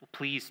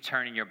please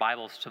turn in your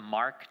Bibles to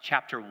Mark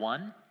chapter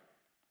 1.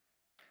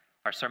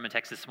 Our sermon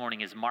text this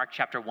morning is Mark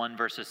chapter 1,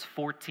 verses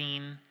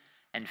 14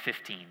 and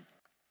 15.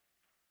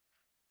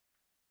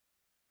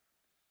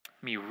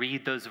 Let me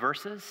read those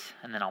verses,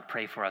 and then I'll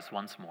pray for us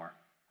once more.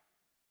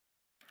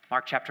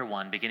 Mark chapter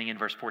 1, beginning in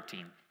verse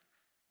 14.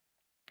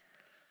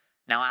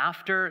 Now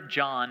after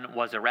John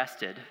was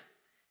arrested,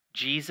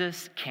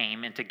 Jesus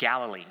came into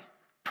Galilee,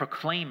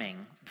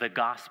 proclaiming the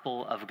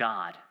gospel of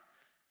God,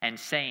 and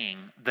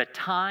saying, "The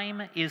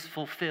time is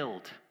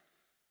fulfilled,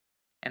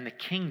 and the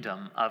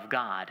kingdom of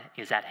God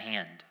is at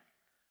hand.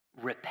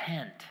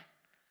 Repent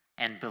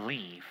and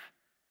believe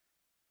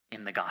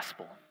in the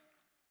gospel."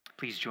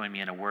 Please join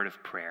me in a word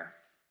of prayer.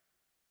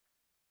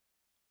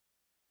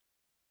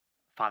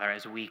 Father,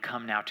 as we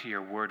come now to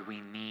your word,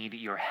 we need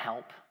your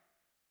help.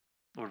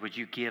 Lord, would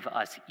you give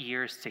us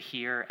ears to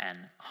hear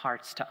and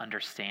hearts to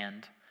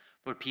understand?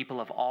 Lord, people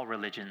of all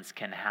religions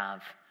can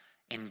have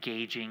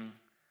engaging,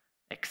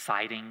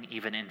 exciting,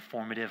 even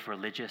informative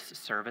religious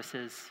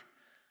services.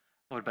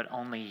 Lord, but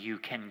only you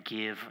can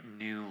give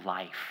new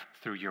life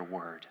through your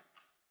word.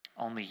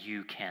 Only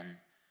you can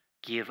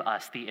give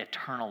us the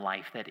eternal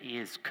life that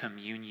is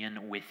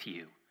communion with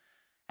you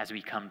as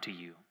we come to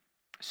you.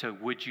 So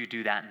would you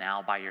do that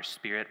now by your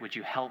Spirit? Would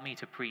you help me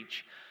to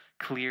preach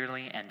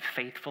clearly and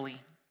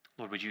faithfully?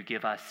 Lord, would you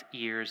give us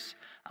ears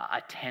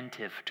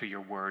attentive to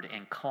your word?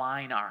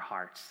 Incline our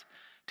hearts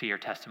to your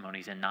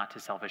testimonies and not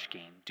to selfish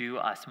gain. Do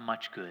us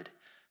much good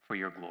for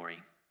your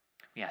glory.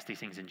 We ask these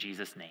things in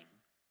Jesus' name.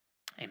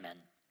 Amen.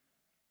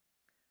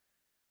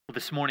 Well,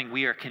 this morning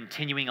we are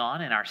continuing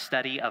on in our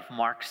study of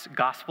Mark's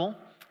gospel.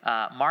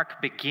 Mark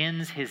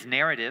begins his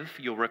narrative,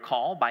 you'll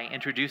recall, by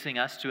introducing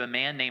us to a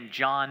man named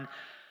John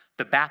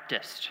the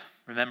Baptist.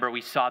 Remember,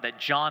 we saw that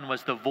John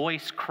was the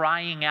voice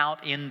crying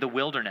out in the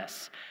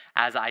wilderness,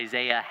 as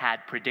Isaiah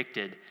had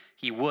predicted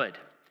he would,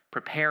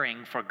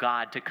 preparing for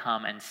God to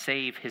come and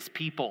save his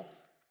people.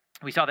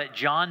 We saw that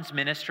John's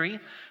ministry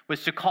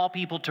was to call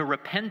people to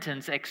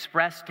repentance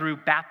expressed through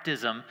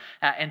baptism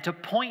and to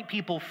point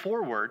people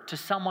forward to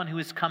someone who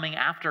is coming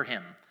after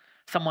him,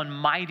 someone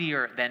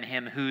mightier than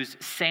him whose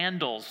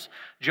sandals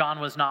John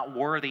was not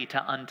worthy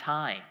to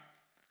untie.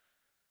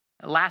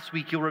 Last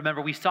week, you'll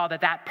remember, we saw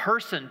that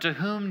person to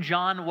whom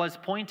John was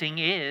pointing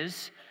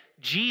is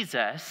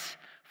Jesus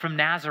from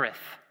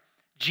Nazareth.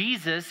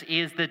 Jesus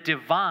is the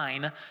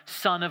divine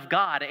Son of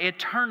God,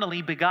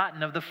 eternally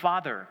begotten of the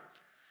Father.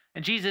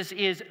 And Jesus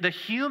is the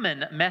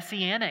human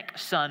messianic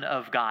Son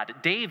of God,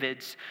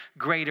 David's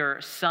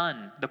greater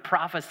son, the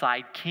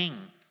prophesied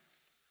king.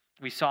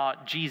 We saw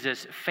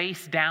Jesus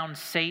face down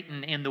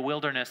Satan in the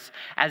wilderness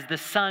as the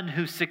son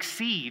who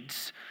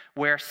succeeds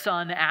where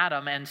son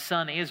Adam and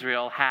son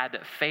Israel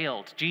had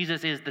failed.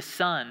 Jesus is the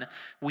son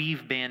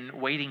we've been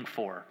waiting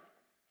for.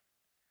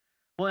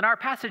 Well, in our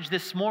passage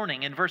this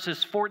morning, in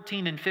verses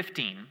 14 and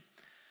 15,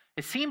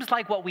 it seems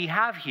like what we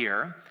have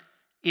here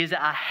is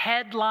a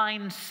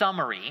headline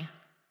summary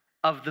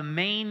of the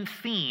main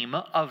theme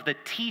of the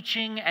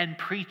teaching and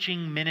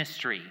preaching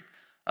ministry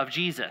of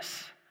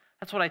Jesus.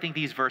 That's what I think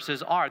these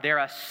verses are. They're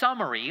a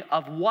summary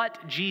of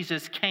what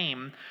Jesus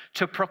came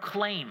to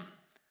proclaim.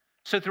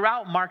 So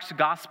throughout Mark's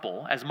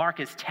gospel, as Mark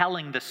is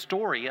telling the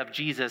story of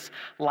Jesus'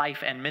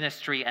 life and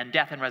ministry and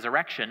death and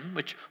resurrection,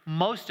 which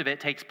most of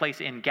it takes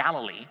place in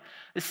Galilee,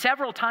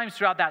 several times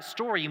throughout that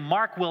story,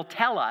 Mark will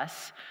tell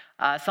us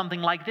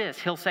something like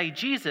this. He'll say,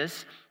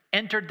 Jesus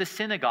entered the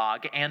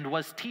synagogue and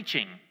was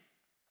teaching.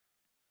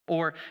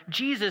 Or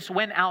Jesus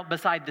went out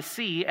beside the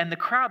sea and the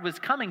crowd was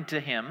coming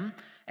to him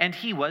and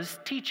he was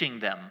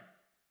teaching them.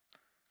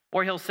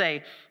 Or he'll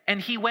say,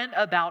 and he went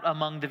about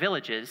among the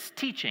villages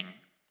teaching.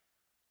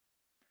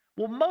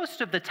 Well, most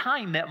of the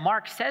time that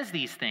Mark says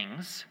these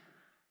things,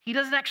 he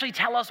doesn't actually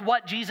tell us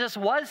what Jesus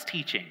was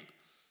teaching.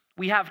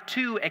 We have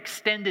two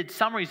extended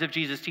summaries of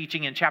Jesus'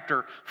 teaching in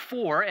chapter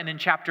 4 and in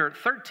chapter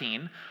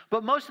 13,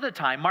 but most of the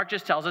time Mark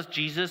just tells us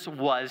Jesus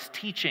was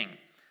teaching.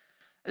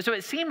 So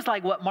it seems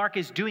like what Mark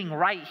is doing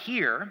right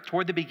here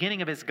toward the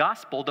beginning of his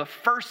gospel, the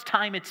first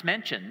time it's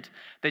mentioned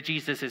that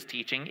Jesus is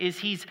teaching, is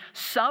he's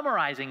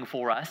summarizing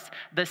for us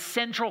the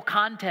central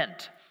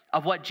content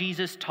of what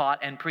Jesus taught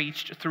and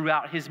preached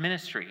throughout his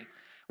ministry.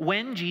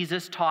 When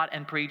Jesus taught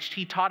and preached,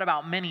 he taught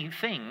about many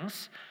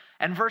things,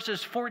 and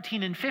verses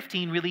 14 and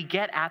 15 really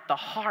get at the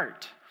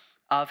heart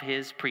of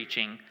his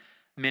preaching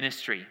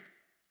ministry.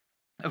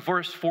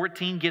 Verse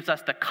 14 gives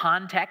us the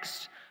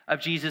context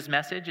of Jesus'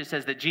 message. It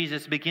says that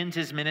Jesus begins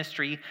his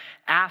ministry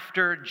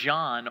after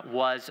John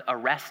was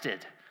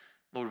arrested.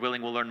 Lord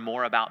willing, we'll learn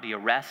more about the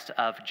arrest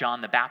of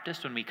John the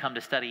Baptist when we come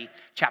to study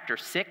chapter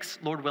 6,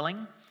 Lord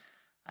willing.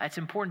 It's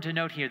important to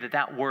note here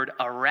that word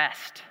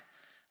arrest,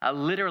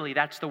 literally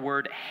that's the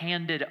word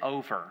handed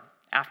over,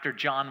 after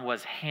John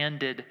was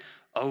handed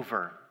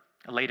over.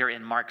 Later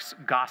in Mark's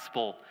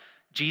gospel,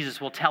 Jesus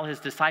will tell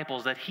his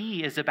disciples that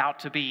he is about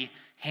to be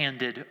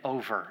handed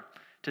over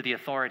to the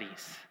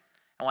authorities.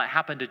 And what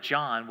happened to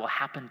John will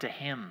happen to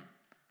him.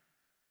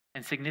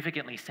 And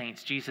significantly,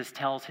 saints, Jesus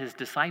tells his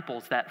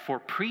disciples that for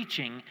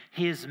preaching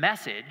his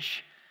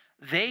message,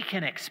 they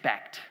can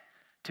expect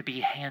to be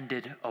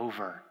handed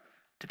over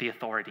to the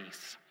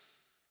authorities.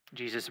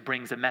 Jesus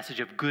brings a message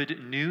of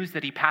good news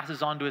that he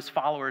passes on to his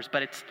followers,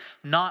 but it's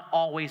not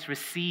always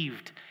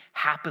received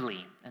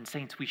happily. And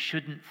saints, we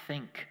shouldn't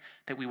think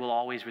that we will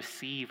always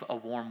receive a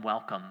warm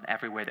welcome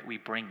everywhere that we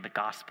bring the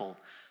gospel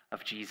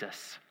of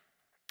Jesus.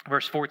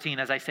 Verse 14,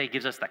 as I say,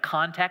 gives us the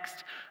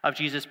context of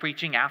Jesus'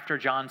 preaching after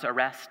John's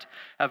arrest.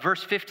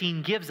 Verse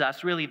 15 gives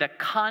us really the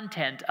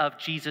content of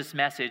Jesus'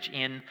 message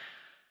in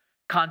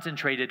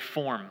concentrated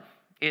form.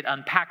 It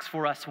unpacks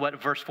for us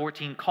what verse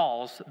 14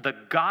 calls the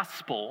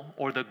gospel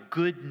or the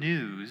good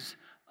news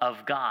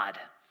of God.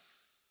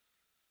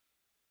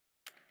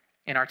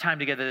 In our time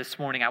together this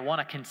morning, I want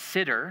to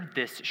consider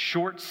this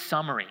short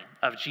summary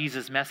of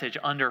Jesus' message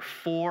under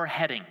 4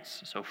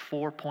 headings. So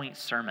 4-point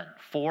sermon,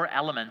 4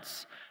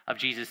 elements of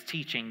Jesus'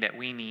 teaching that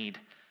we need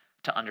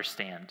to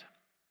understand.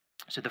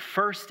 So the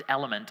first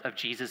element of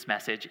Jesus'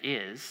 message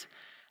is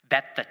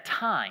that the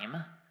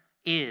time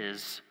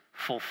is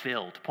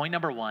fulfilled. Point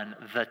number 1,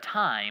 the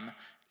time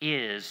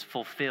is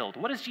fulfilled.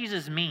 What does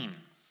Jesus mean?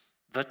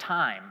 The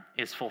time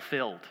is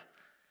fulfilled.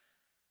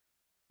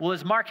 Well,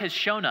 as Mark has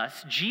shown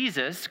us,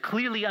 Jesus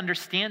clearly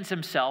understands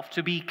himself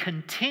to be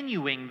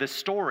continuing the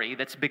story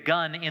that's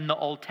begun in the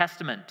Old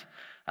Testament,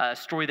 a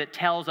story that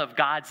tells of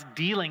God's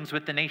dealings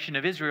with the nation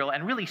of Israel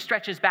and really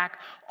stretches back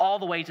all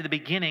the way to the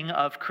beginning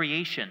of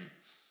creation.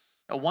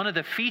 One of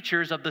the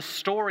features of the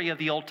story of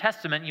the Old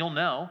Testament, you'll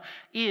know,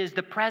 is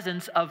the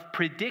presence of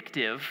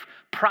predictive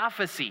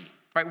prophecy.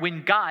 Right,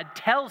 when God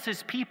tells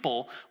his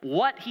people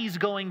what he's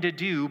going to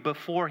do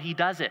before he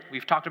does it.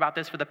 We've talked about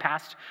this for the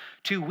past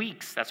 2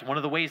 weeks. That's one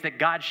of the ways that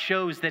God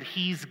shows that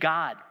he's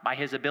God, by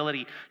his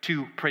ability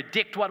to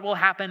predict what will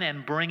happen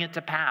and bring it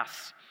to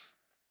pass.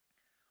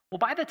 Well,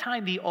 by the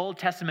time the Old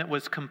Testament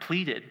was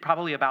completed,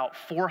 probably about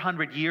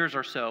 400 years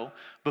or so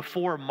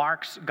before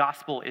Mark's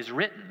gospel is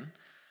written,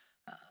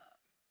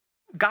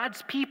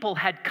 God's people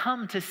had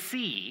come to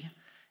see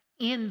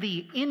in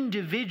the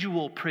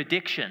individual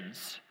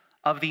predictions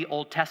of the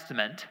Old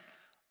Testament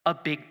a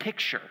big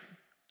picture.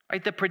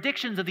 Right? The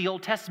predictions of the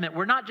Old Testament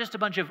were not just a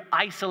bunch of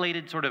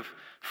isolated sort of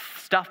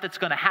stuff that's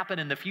going to happen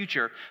in the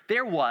future.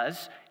 There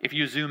was, if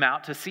you zoom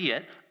out to see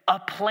it, a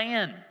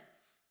plan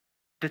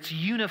that's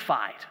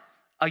unified,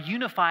 a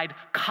unified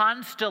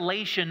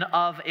constellation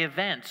of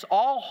events,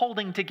 all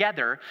holding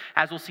together,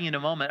 as we'll see in a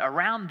moment,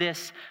 around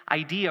this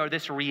idea or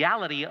this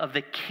reality of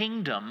the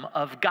kingdom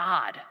of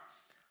God.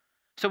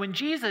 So when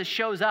Jesus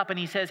shows up and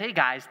he says, hey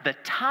guys, the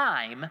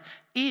time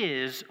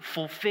is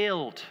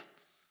fulfilled,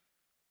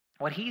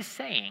 what he's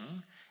saying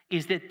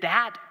is that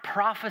that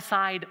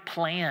prophesied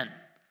plan,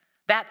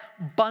 that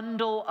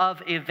bundle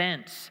of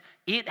events,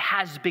 it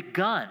has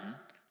begun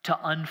to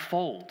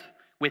unfold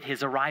with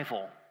his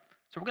arrival.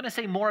 So we're going to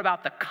say more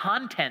about the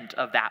content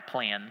of that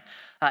plan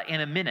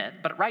in a minute.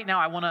 But right now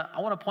I want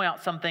to point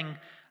out something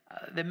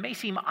that may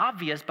seem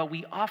obvious, but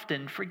we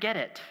often forget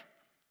it.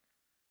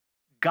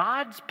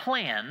 God's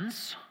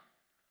plans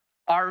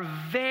are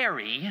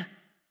very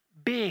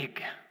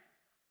big,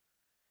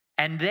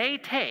 and they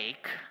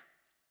take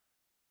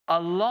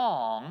a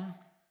long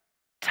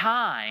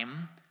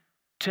time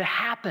to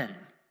happen.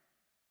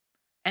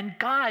 And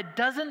God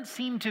doesn't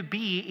seem to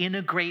be in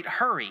a great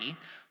hurry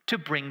to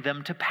bring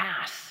them to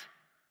pass.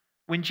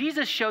 When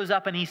Jesus shows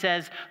up and he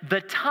says,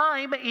 the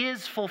time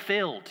is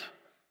fulfilled,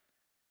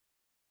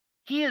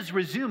 he is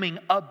resuming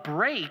a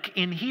break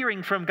in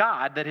hearing from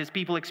God that his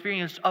people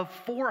experienced of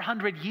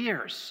 400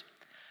 years.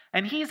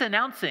 And he's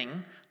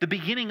announcing the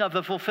beginning of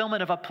the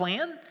fulfillment of a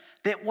plan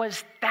that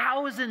was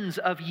thousands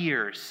of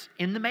years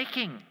in the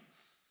making.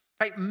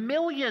 Right?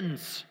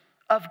 Millions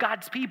of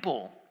God's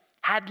people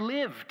had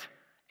lived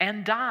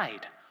and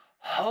died,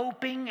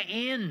 hoping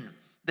in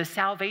the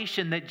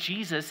salvation that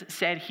Jesus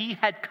said he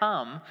had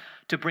come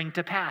to bring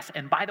to pass.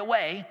 And by the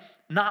way,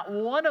 not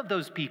one of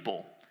those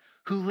people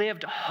who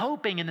lived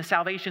hoping in the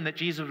salvation that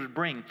Jesus would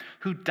bring,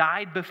 who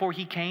died before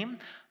he came,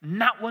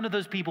 not one of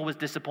those people was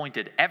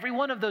disappointed. Every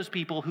one of those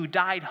people who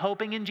died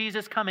hoping in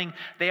Jesus coming,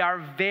 they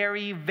are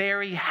very,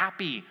 very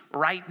happy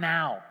right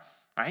now,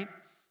 right?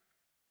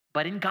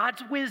 But in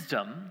God's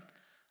wisdom,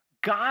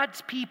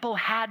 God's people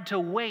had to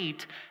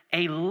wait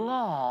a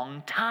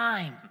long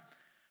time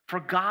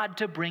for God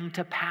to bring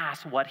to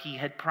pass what he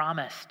had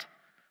promised.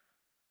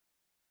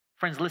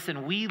 Friends,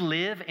 listen, we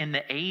live in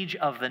the age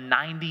of the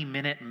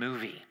 90-minute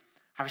movie.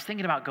 I was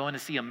thinking about going to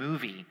see a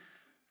movie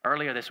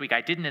earlier this week.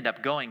 I didn't end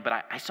up going,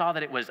 but I saw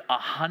that it was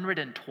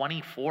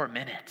 124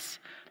 minutes.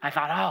 I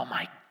thought, oh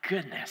my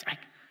goodness,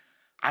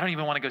 I don't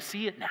even want to go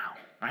see it now,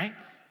 right?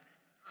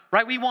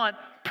 Right? We want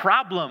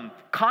problem,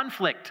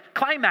 conflict,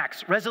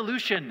 climax,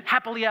 resolution,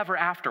 happily ever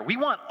after. We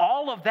want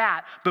all of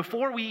that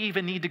before we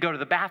even need to go to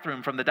the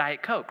bathroom from the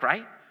Diet Coke,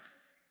 right?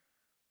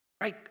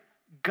 Right?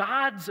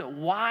 God's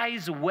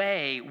wise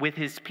way with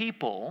his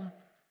people,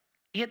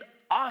 it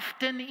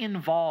often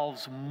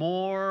involves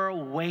more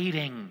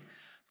waiting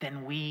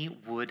than we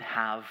would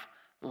have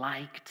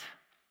liked.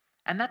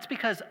 And that's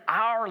because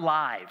our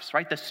lives,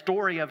 right, the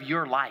story of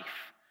your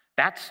life,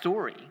 that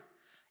story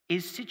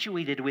is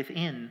situated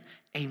within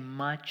a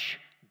much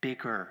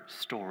bigger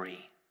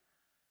story.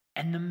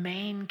 And the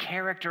main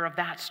character of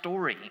that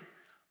story,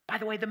 by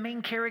the way, the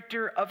main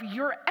character of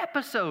your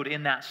episode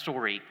in that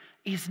story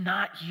is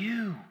not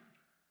you.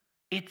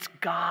 It's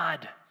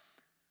God.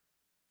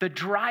 The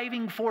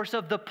driving force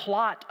of the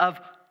plot of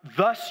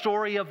the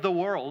story of the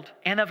world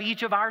and of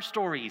each of our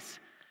stories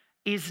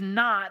is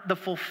not the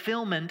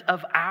fulfillment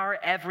of our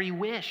every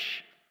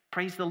wish.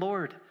 Praise the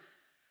Lord.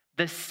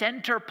 The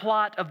center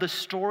plot of the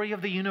story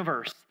of the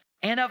universe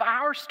and of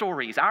our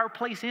stories, our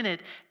place in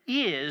it,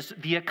 is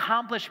the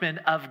accomplishment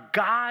of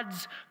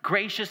God's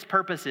gracious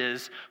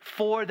purposes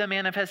for the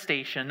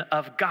manifestation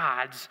of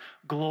God's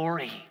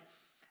glory.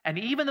 And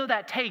even though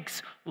that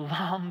takes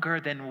longer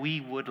than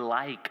we would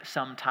like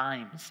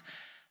sometimes,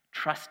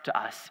 trust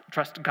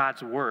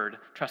God's word.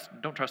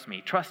 Don't trust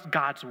me. Trust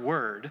God's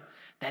word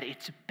that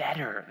it's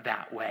better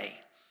that way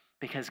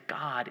because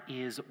God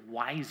is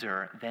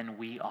wiser than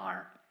we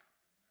are.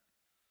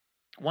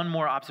 One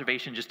more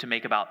observation just to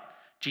make about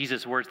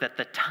Jesus' words, that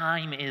the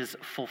time is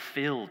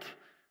fulfilled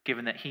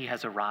given that he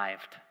has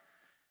arrived.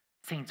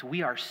 Saints,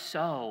 we are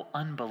so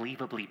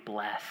unbelievably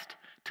blessed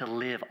to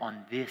live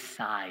on this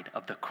side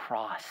of the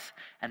cross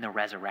and the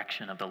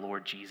resurrection of the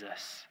Lord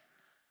Jesus.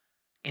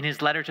 In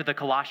his letter to the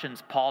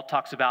Colossians, Paul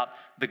talks about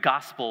the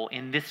gospel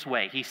in this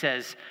way. He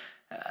says,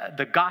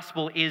 the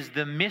gospel is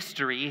the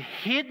mystery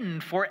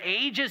hidden for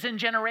ages and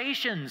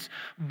generations,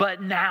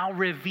 but now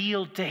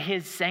revealed to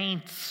his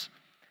saints.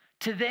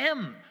 To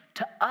them,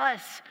 to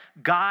us,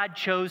 God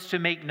chose to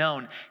make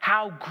known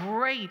how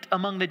great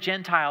among the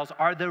Gentiles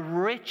are the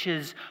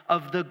riches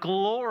of the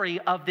glory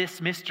of this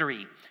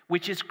mystery,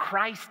 which is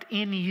Christ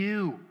in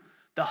you,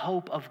 the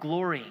hope of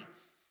glory.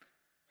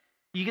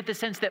 You get the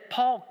sense that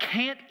Paul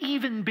can't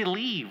even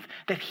believe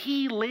that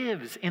he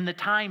lives in the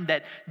time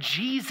that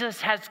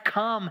Jesus has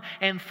come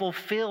and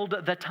fulfilled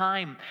the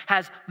time,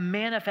 has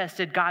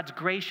manifested God's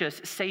gracious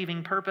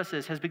saving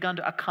purposes, has begun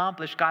to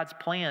accomplish God's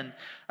plan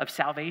of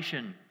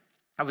salvation.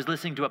 I was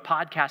listening to a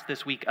podcast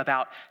this week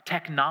about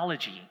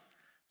technology,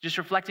 just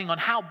reflecting on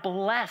how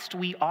blessed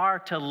we are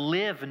to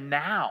live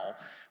now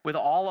with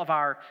all of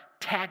our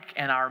tech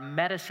and our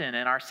medicine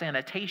and our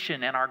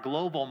sanitation and our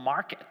global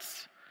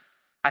markets.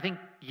 I think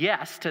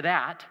yes to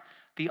that.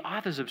 The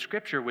authors of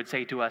Scripture would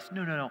say to us,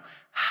 no,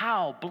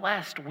 how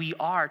blessed we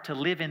are to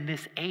live in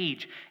this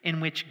age in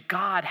which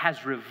God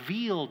has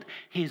revealed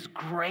his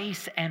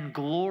grace and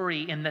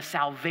glory in the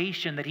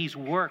salvation that he's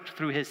worked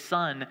through his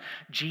Son,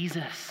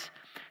 Jesus.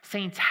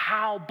 Saints,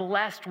 how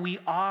blessed we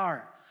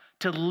are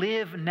to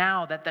live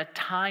now that the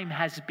time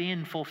has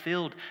been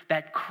fulfilled,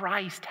 that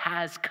Christ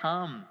has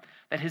come,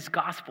 that his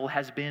gospel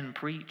has been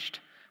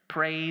preached.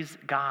 Praise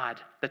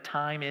God, the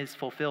time is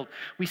fulfilled.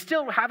 We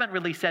still haven't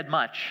really said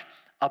much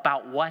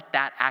about what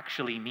that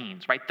actually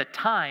means, right? The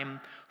time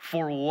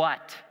for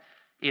what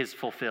is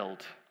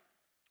fulfilled.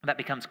 That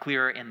becomes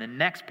clearer in the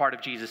next part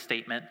of Jesus'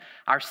 statement,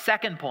 our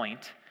second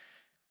point,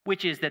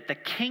 which is that the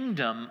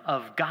kingdom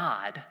of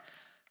God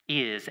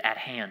is at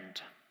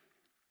hand.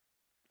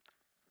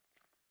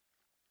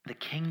 The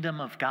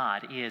kingdom of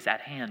God is at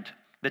hand.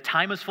 The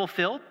time is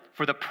fulfilled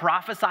for the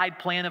prophesied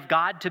plan of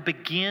God to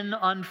begin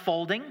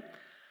unfolding.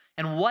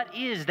 And what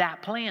is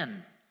that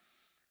plan?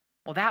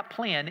 Well, that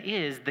plan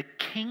is the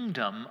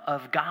kingdom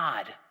of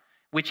God,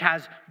 which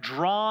has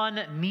drawn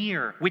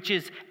near, which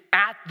is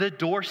at the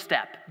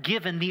doorstep,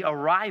 given the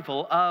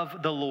arrival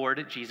of the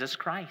Lord Jesus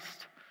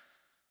Christ.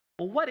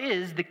 Well, what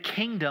is the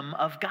kingdom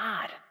of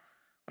God?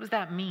 What does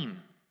that mean?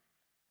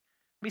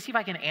 Let me see if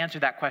I can answer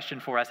that question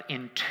for us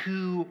in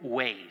two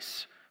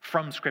ways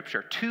from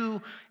Scripture.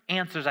 Two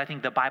answers I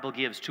think the Bible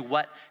gives to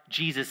what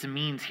Jesus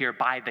means here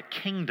by the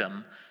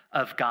kingdom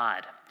of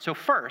God. So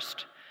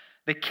first,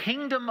 the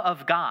kingdom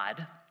of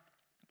God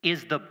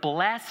is the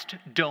blessed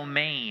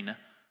domain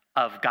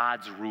of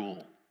God's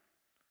rule.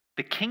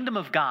 The kingdom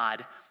of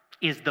God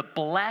is the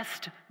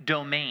blessed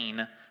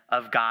domain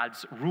of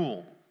God's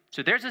rule.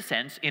 So there's a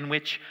sense in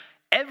which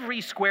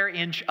every square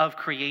inch of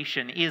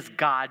creation is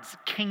God's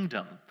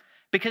kingdom,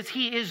 because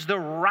he is the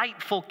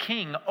rightful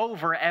king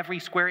over every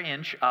square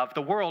inch of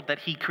the world that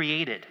he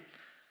created.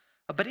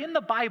 But in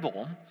the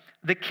Bible,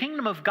 the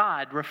kingdom of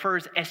God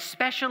refers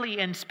especially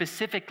and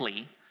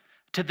specifically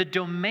to the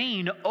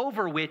domain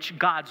over which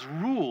God's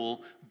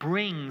rule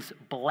brings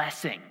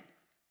blessing.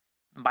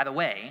 And by the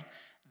way,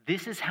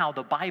 this is how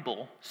the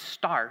Bible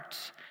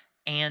starts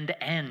and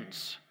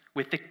ends,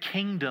 with the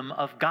kingdom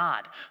of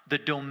God, the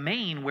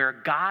domain where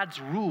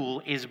God's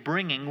rule is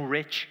bringing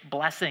rich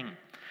blessing.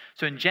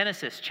 So in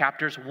Genesis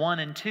chapters 1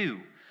 and 2,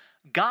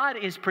 God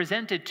is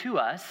presented to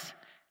us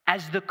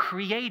as the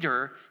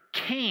creator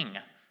king.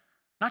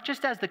 Not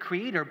just as the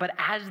creator, but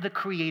as the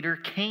creator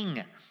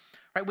king.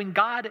 Right? When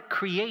God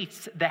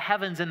creates the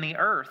heavens and the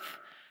earth,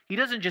 he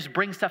doesn't just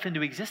bring stuff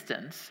into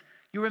existence.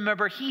 You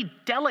remember, he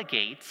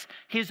delegates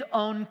his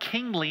own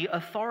kingly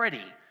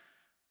authority.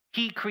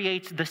 He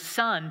creates the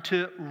sun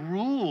to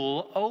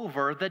rule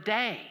over the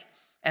day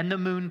and the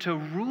moon to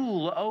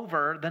rule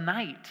over the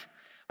night.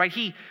 Right?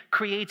 He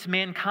creates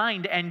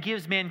mankind and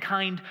gives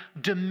mankind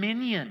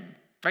dominion,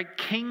 right?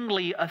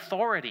 Kingly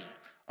authority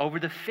over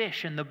the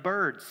fish and the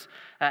birds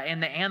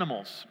and the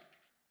animals.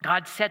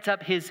 God sets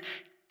up his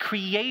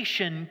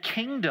creation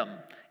kingdom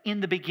in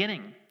the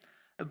beginning.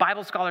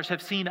 Bible scholars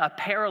have seen a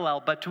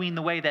parallel between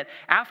the way that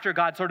after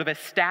God sort of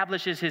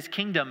establishes his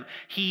kingdom,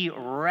 he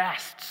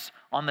rests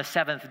on the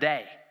seventh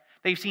day.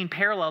 They've seen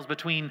parallels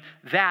between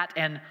that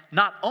and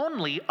not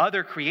only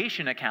other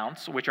creation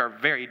accounts, which are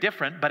very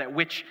different, but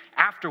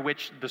after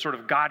which the sort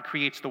of God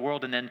creates the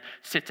world and then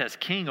sits as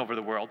king over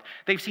the world.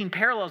 They've seen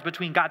parallels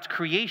between God's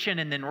creation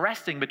and then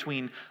resting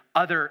between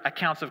other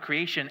accounts of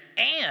creation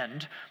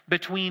and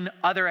between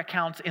other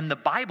accounts in the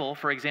Bible,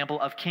 for example,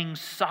 of King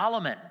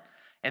Solomon.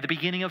 At the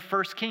beginning of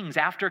 1 Kings,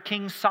 after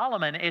King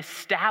Solomon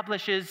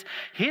establishes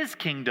his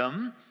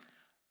kingdom,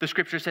 the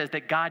scripture says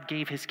that God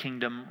gave his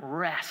kingdom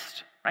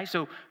rest. Right?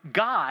 So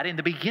God, in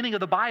the beginning of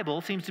the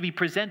Bible, seems to be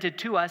presented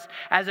to us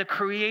as a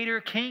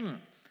creator king.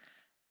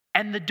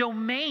 And the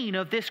domain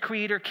of this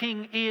creator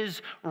king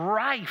is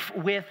rife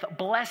with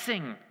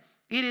blessing.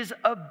 It is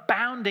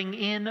abounding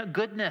in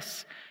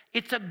goodness.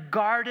 It's a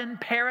garden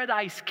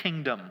paradise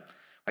kingdom.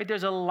 Right?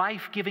 There's a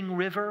life-giving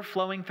river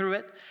flowing through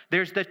it.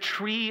 There's the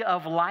tree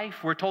of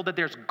life. We're told that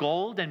there's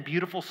gold and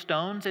beautiful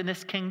stones in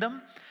this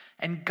kingdom.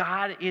 And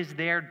God is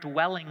there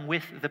dwelling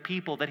with the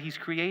people that he's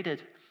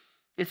created.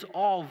 It's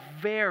all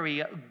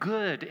very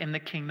good in the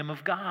kingdom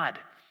of God.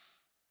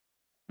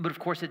 But of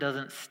course, it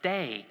doesn't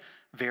stay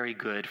very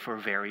good for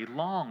very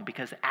long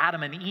because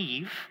Adam and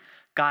Eve,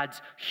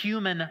 God's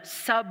human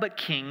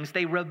sub-kings,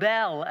 they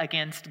rebel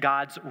against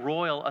God's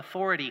royal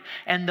authority.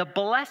 And the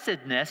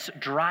blessedness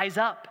dries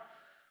up,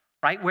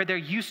 right? Where there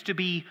used to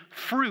be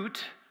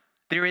fruit,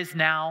 there is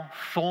now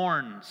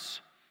thorns.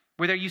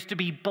 Where there used to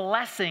be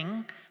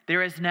blessing,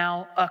 there is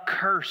now a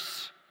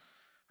curse,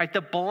 right?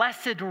 The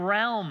blessed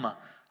realm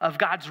of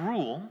God's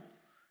rule,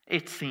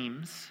 it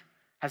seems,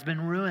 has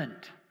been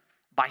ruined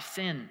by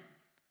sin.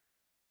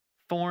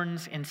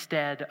 Thorns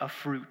instead of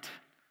fruit.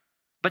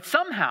 But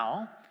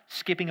somehow,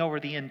 skipping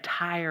over the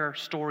entire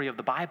story of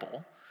the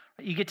Bible,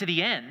 you get to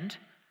the end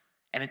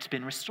and it's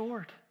been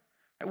restored.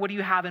 What do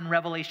you have in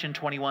Revelation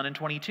 21 and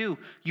 22?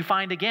 You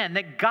find again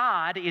that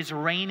God is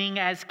reigning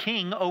as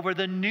king over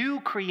the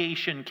new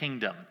creation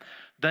kingdom,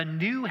 the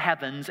new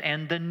heavens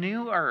and the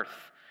new earth.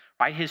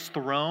 Right? His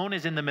throne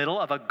is in the middle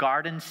of a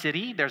garden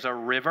city. There's a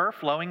river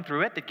flowing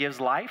through it that gives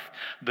life.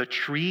 The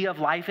tree of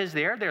life is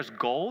there. There's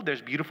gold.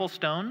 There's beautiful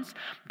stones.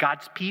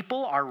 God's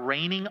people are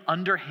reigning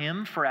under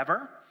him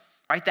forever.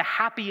 Right? The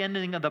happy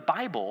ending of the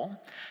Bible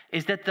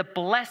is that the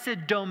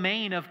blessed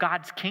domain of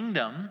God's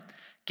kingdom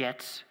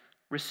gets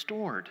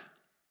restored.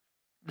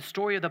 The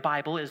story of the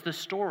Bible is the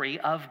story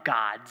of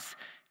God's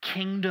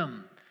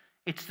kingdom.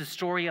 It's the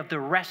story of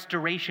the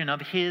restoration of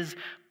his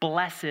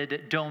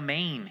blessed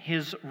domain,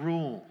 his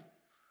rule.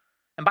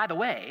 And by the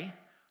way,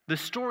 the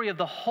story of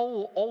the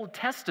whole Old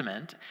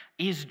Testament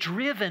is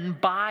driven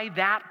by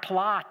that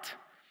plot.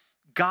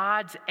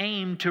 God's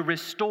aim to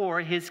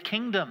restore his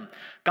kingdom.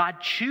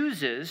 God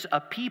chooses a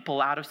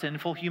people out of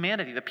sinful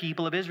humanity, the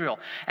people of Israel,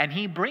 and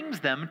he brings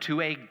them to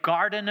a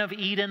Garden of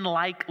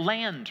Eden-like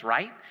land,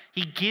 right?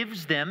 He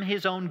gives them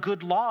his own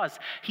good laws.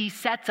 He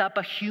sets up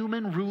a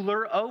human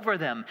ruler over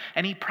them,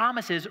 and he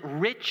promises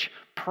rich,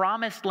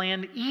 promised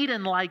land,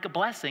 Eden-like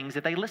blessings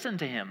if they listen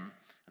to him.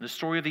 The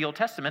story of the Old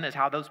Testament is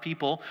how those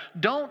people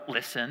don't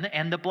listen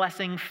and the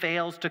blessing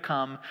fails to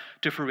come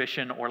to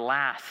fruition or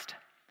last.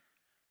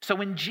 So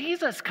when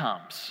Jesus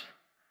comes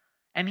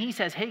and he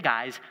says, hey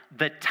guys,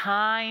 the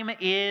time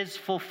is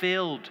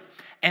fulfilled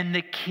and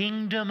the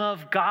kingdom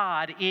of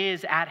God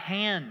is at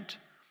hand,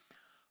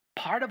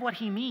 part of what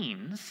he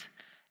means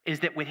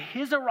is that with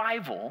his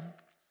arrival,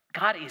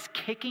 God is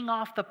kicking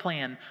off the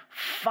plan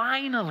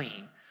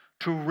finally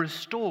to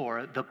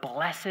restore the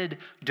blessed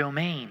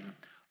domain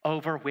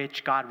over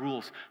which God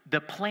rules. The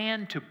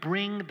plan to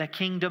bring the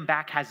kingdom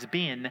back has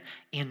been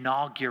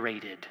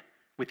inaugurated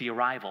with the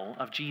arrival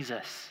of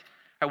Jesus.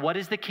 What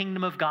is the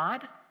kingdom of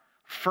God?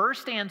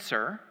 First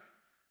answer,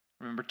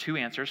 remember two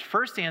answers.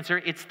 First answer,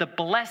 it's the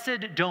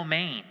blessed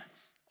domain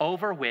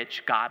over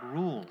which God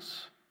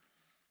rules.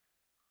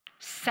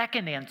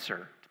 Second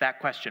answer to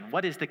that question,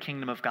 what is the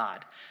kingdom of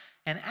God?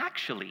 And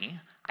actually,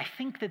 I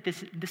think that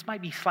this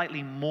might be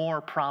slightly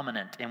more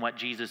prominent in what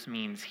Jesus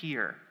means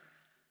here.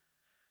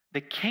 The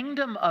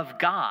kingdom of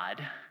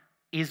God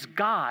is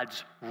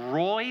God's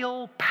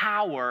royal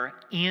power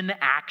in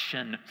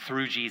action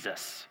through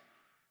Jesus.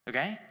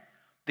 Okay?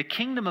 The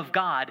kingdom of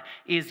God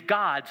is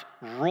God's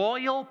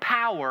royal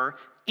power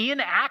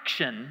in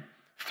action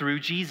through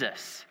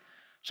Jesus.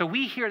 So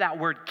we hear that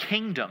word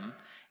kingdom,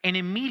 and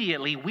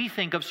immediately we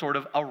think of sort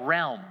of a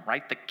realm,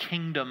 right? The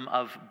kingdom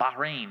of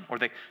Bahrain, or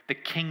the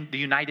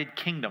United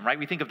Kingdom, right?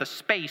 We think of the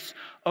space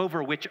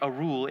over which a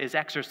rule is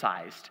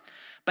exercised.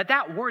 But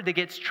that word that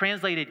gets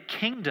translated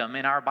kingdom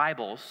in our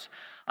Bibles,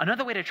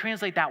 another way to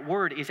translate that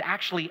word is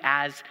actually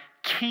as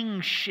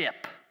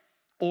kingship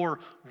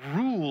or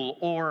rule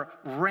or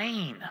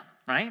reign,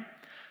 right?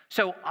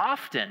 So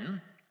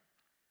often,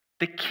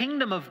 the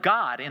kingdom of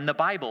God in the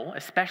Bible,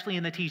 especially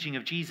in the teaching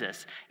of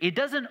Jesus, it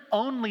doesn't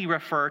only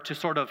refer to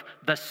sort of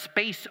the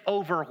space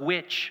over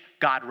which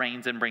God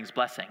reigns and brings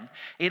blessing.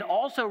 It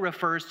also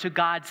refers to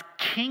God's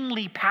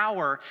kingly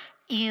power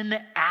in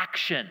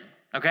action,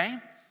 okay?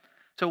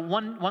 So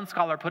one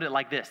scholar put it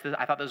like this.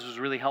 I thought this was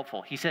really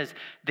helpful. He says,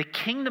 the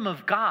kingdom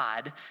of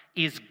God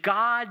is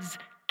God's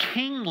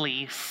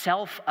kingly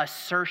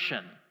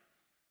self-assertion.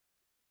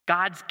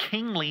 God's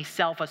kingly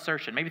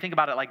self-assertion. Maybe think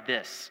about it like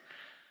this.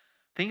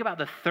 Think about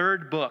the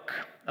third book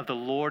of the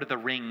Lord of the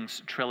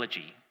Rings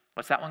trilogy.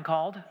 What's that one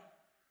called?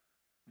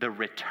 The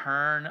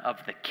Return of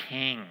the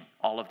King.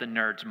 All of the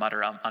nerds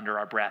mutter under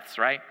our breaths,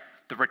 right?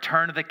 The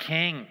Return of the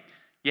King.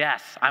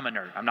 Yes, I'm a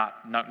nerd. I'm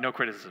not, no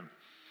criticism.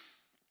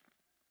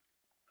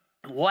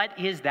 What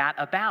is that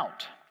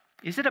about?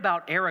 Is it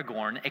about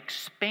Aragorn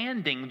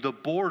expanding the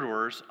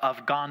borders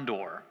of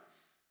Gondor?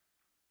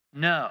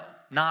 No,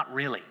 not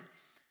really.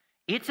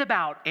 It's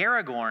about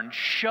Aragorn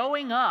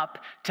showing up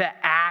to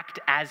act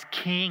as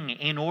king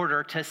in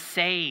order to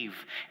save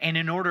and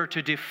in order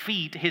to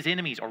defeat his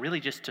enemies, or really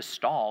just to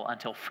stall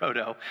until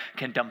Frodo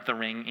can dump the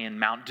ring in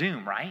Mount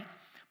Doom, right?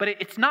 But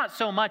it's not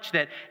so much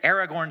that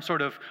Aragorn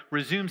sort of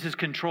resumes his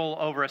control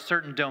over a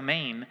certain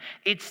domain.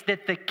 It's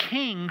that the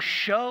king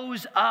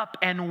shows up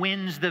and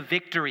wins the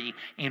victory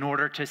in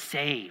order to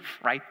save,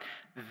 right?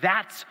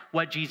 That's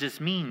what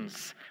Jesus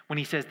means when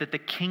he says that the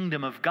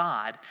kingdom of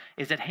God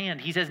is at hand.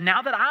 He says,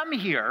 now that I'm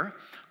here,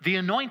 the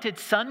anointed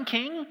Son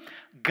King,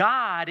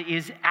 God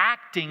is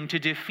acting to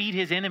defeat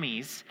his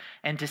enemies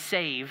and to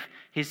save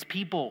his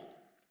people.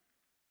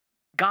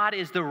 God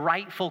is the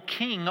rightful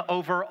king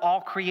over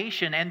all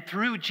creation. And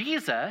through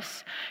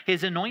Jesus,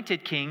 his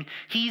anointed king,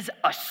 he's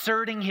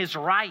asserting his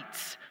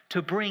rights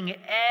to bring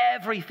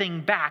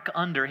everything back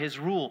under his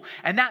rule.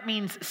 And that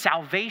means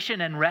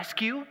salvation and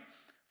rescue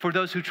for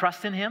those who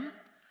trust in him.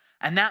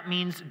 And that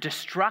means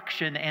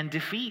destruction and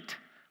defeat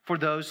for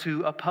those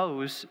who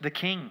oppose the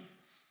king.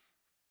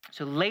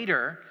 So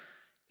later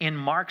in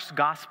Mark's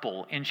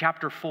gospel, in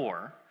chapter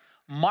 4,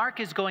 Mark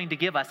is going to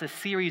give us a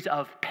series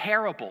of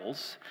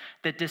parables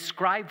that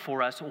describe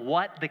for us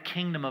what the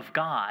kingdom of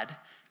God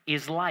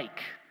is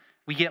like.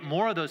 We get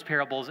more of those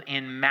parables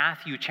in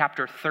Matthew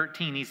chapter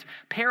 13, these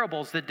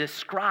parables that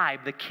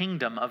describe the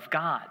kingdom of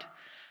God.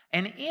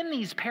 And in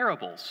these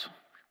parables,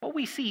 what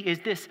we see is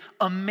this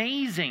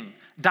amazing,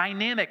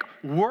 dynamic,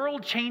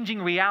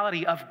 world-changing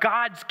reality of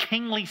God's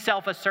kingly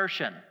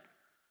self-assertion.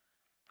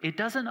 It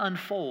doesn't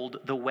unfold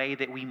the way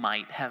that we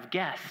might have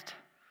guessed.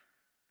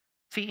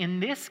 See, in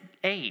this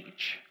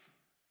age,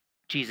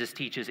 Jesus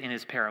teaches in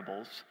his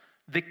parables,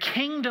 the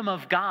kingdom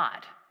of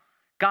God,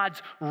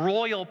 God's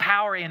royal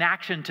power in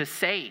action to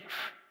save,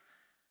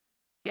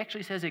 he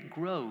actually says it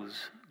grows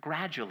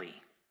gradually.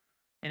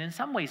 And in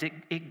some ways,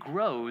 it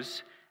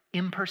grows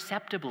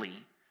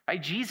imperceptibly.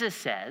 Right? Jesus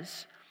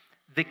says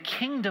the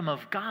kingdom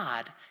of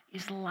God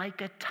is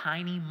like a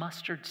tiny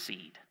mustard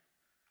seed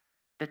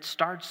that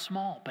starts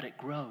small, but it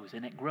grows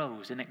and it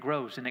grows and it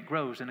grows and it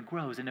grows and it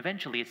grows, and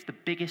eventually it's the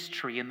biggest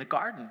tree in the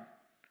garden.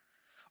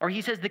 Or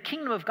he says the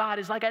kingdom of God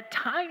is like a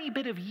tiny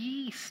bit of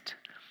yeast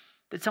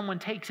that someone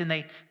takes and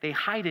they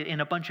hide it in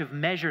a bunch of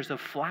measures of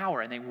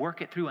flour and they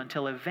work it through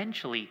until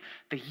eventually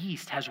the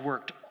yeast has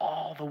worked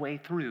all the way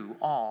through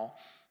all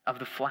of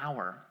the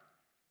flour.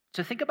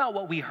 So think about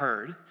what we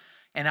heard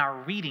in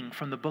our reading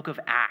from the book of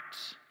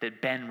Acts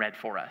that Ben read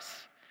for us.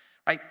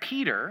 Right?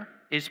 Peter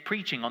is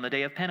preaching on the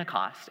day of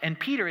Pentecost, and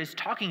Peter is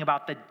talking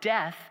about the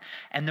death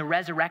and the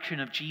resurrection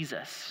of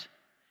Jesus.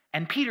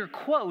 And Peter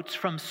quotes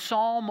from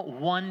Psalm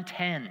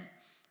 110,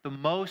 the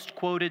most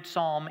quoted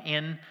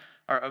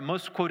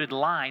most quoted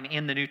line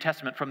in the New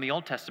Testament from the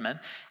Old Testament.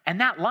 And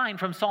that line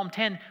from Psalm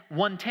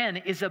 110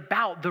 is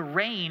about the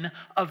reign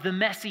of the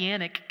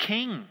Messianic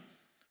king.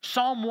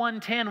 Psalm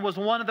 110 was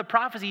one of the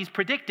prophecies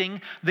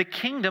predicting the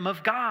kingdom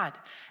of God.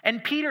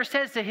 And Peter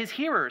says to his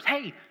hearers,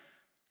 hey,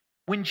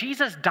 when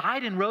Jesus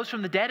died and rose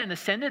from the dead and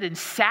ascended and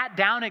sat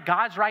down at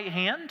God's right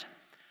hand,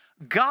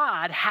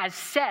 God has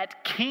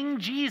set King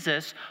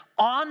Jesus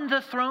on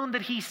the throne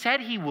that he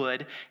said he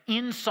would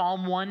in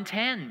Psalm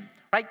 110.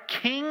 Right?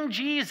 King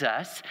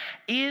Jesus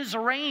is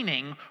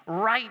reigning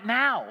right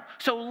now.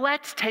 So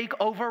let's take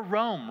over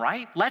Rome,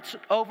 right? Let's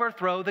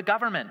overthrow the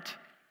government.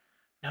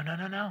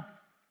 No.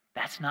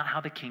 That's not how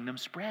the kingdom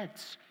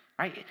spreads,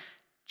 right?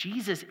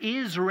 Jesus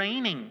is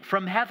reigning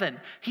from heaven.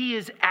 He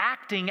is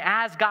acting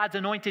as God's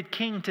anointed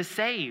king to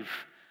save.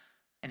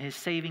 And his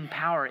saving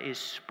power is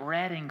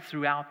spreading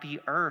throughout the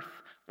earth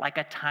like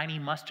a tiny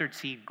mustard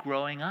seed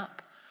growing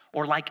up,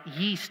 or like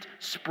yeast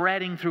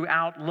spreading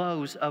throughout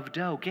loaves of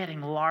dough,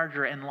 getting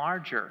larger and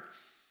larger.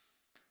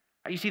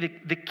 You see,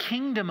 the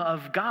kingdom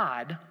of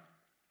God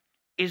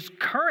is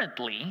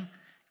currently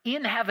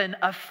in heaven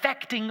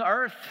affecting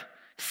earth,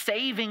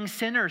 saving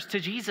sinners to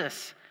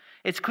Jesus.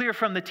 It's clear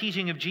from the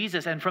teaching of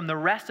Jesus and from the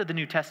rest of the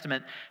New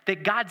Testament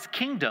that God's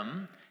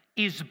kingdom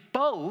is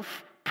both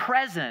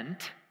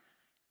present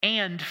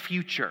and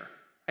future.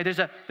 There's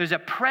a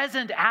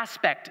present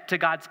aspect to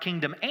God's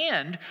kingdom,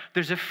 and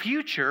there's a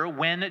future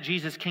when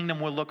Jesus' kingdom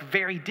will look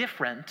very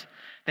different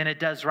than it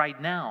does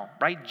right now.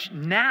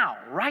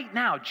 Right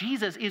now,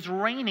 Jesus is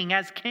reigning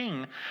as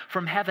king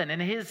from heaven,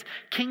 and his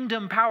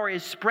kingdom power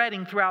is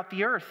spreading throughout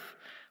the earth.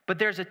 But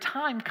there's a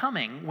time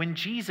coming when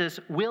Jesus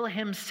will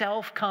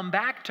himself come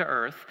back to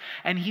earth,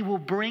 and he will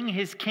bring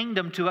his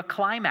kingdom to a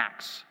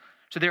climax.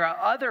 So there are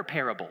other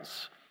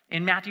parables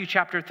in Matthew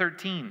chapter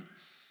 13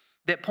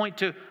 that point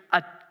to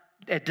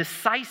a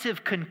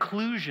decisive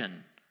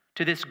conclusion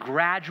to this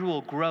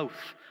gradual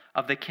growth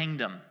of the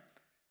kingdom.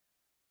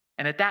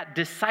 And at that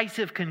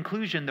decisive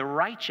conclusion, the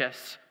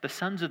righteous, the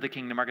sons of the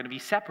kingdom, are going to be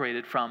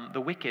separated from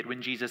the wicked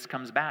when Jesus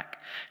comes back.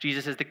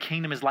 Jesus says the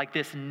kingdom is like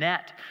this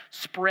net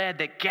spread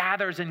that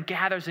gathers and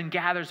gathers and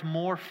gathers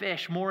more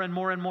fish, more and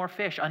more and more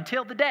fish,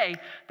 until the day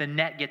the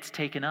net gets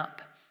taken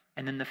up.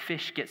 And then the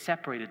fish get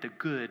separated, the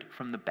good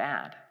from the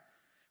bad.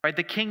 Right?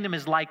 The kingdom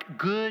is like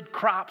good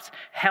crops,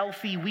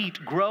 healthy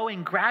wheat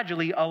growing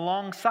gradually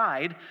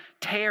alongside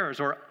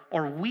tares or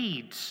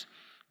weeds.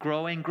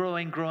 Growing,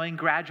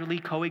 gradually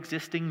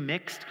coexisting,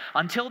 mixed,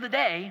 until the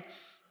day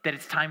that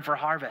it's time for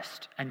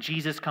harvest. And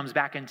Jesus comes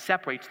back and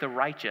separates the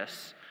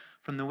righteous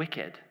from the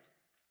wicked.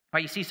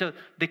 Right? You see, so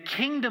the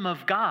kingdom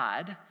of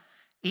God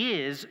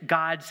is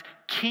God's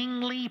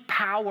kingly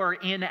power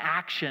in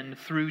action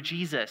through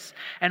Jesus.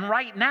 And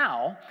right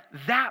now,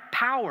 that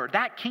power,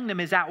 that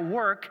kingdom is at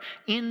work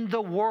in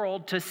the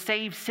world to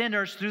save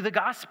sinners through the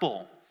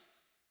gospel.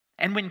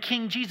 And when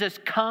King Jesus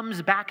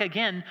comes back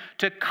again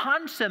to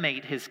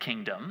consummate his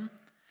kingdom,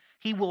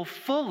 he will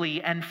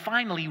fully and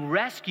finally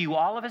rescue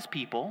all of his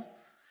people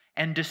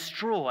and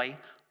destroy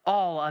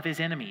all of his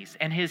enemies.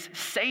 And his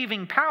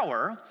saving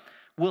power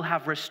will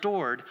have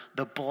restored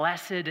the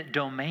blessed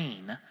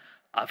domain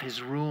of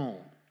his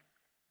rule.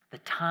 The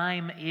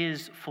time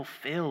is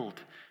fulfilled,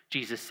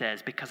 Jesus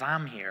says, because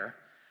I'm here.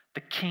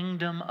 The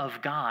kingdom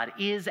of God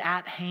is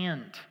at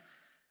hand.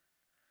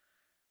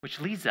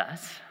 Which leads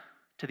us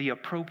to the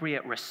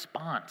appropriate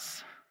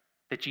response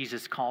that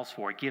Jesus calls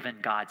for, given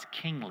God's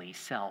kingly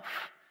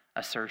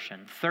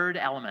self-assertion. Third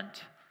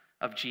element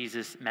of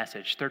Jesus'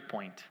 message, third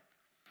point,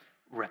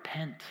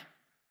 repent.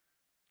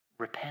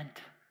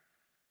 Repent.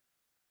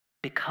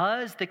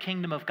 Because the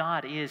kingdom of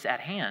God is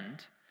at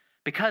hand,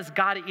 because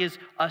God is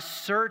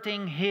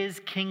asserting his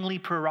kingly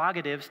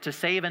prerogatives to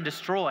save and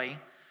destroy,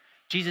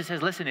 Jesus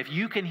says, listen, if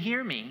you can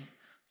hear me,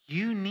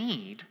 you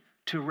need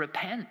to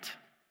repent.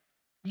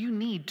 You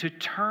need to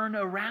turn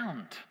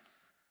around.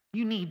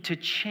 You need to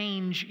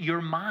change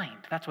your mind.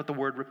 That's what the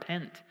word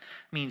repent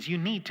means. You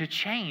need to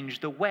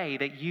change the way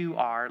that you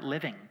are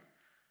living.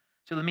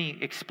 So let me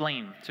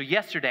explain. So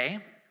yesterday,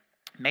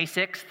 May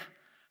 6th,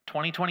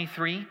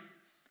 2023,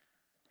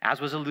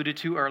 as was alluded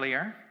to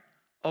earlier,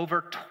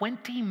 over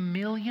 20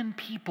 million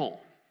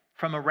people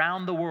from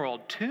around the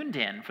world tuned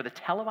in for the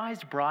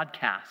televised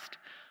broadcast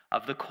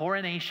of the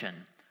coronation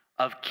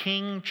of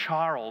King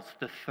Charles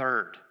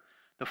III,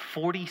 the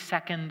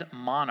 42nd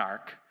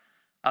monarch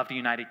of the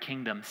United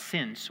Kingdom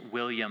since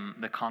William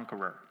the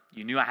Conqueror.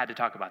 You knew I had to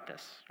talk about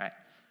this, right?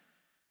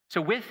 So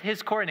with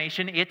his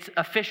coronation, it's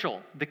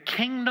official. The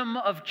kingdom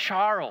of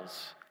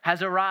Charles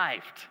has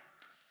arrived.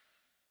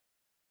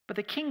 But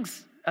the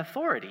king's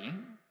authority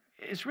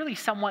is really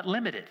somewhat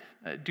limited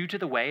due to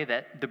the way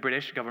that the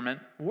British government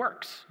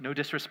works. No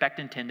disrespect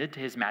intended to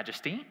His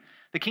Majesty.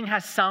 The king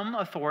has some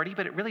authority,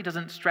 but it really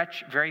doesn't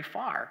stretch very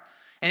far.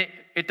 And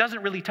it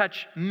doesn't really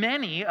touch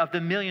many of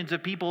the millions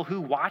of people who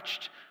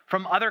watched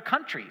from other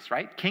countries,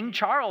 right? King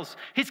Charles,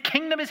 his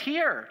kingdom is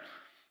here.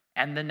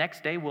 And the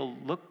next day will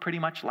look pretty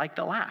much like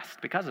the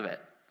last because of it.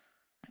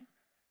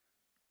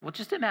 Well,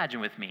 just imagine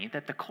with me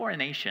that the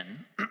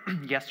coronation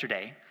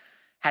yesterday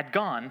had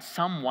gone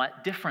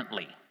somewhat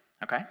differently,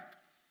 okay?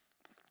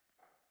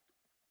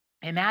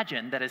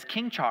 Imagine that as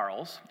King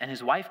Charles and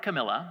his wife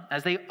Camilla,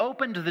 as they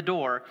opened the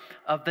door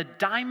of the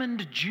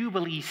Diamond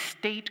Jubilee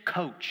state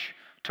coach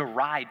to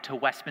ride to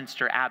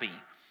Westminster Abbey,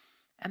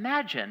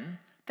 imagine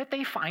that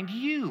they find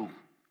you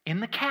in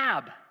the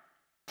cab,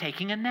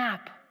 taking a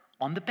nap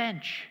on the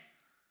bench.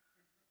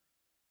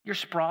 You're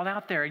sprawled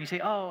out there and you say,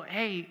 oh,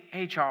 hey,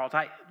 Charles,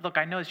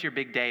 I know it's your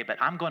big day, but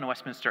I'm going to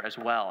Westminster as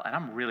well, and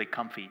I'm really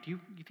comfy. Do you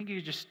think you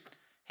could just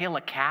hail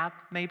a cab,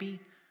 maybe?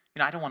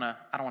 I don't want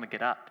to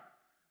get up,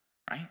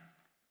 right?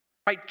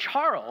 Right,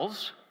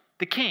 Charles,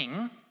 the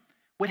king,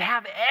 would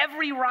have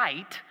every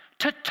right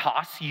to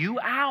toss you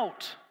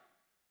out.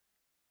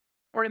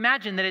 Or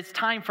imagine that it's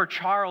time for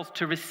Charles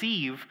to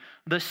receive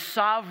the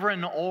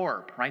sovereign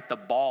orb, right? The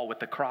ball with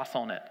the cross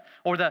on it.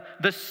 Or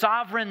the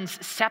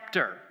sovereign's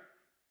scepter,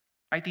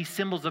 right? These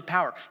symbols of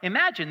power.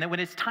 Imagine that when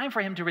it's time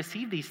for him to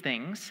receive these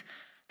things,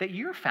 that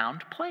you're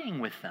found playing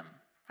with them.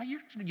 Right?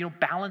 You're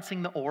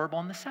balancing the orb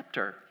on the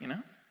scepter,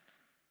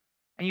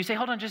 And you say,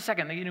 hold on just a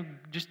second,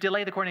 just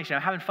delay the coronation.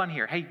 I'm having fun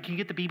here. Hey, can you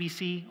get the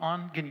BBC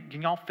on?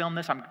 Can y'all film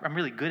this? I'm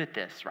really good at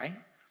this, right?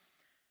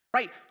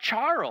 Right,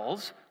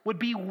 Charles would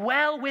be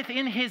well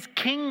within his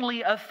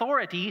kingly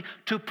authority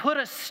to put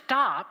a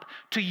stop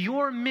to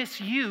your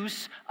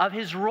misuse of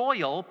his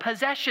royal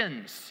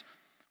possessions.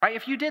 Right,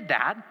 if you did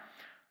that,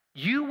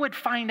 you would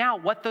find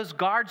out what those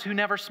guards who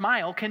never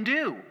smile can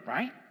do,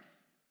 right?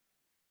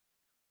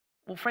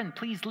 Well, friend,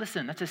 please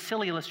listen. That's a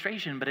silly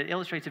illustration, but it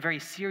illustrates a very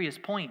serious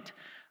point.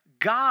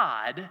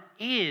 God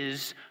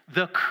is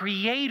the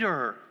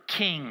creator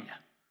king.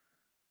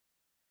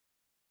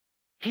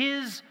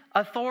 His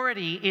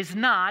authority is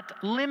not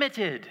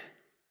limited.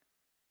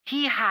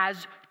 He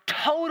has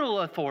total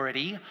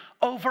authority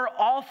over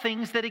all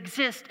things that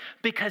exist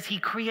because he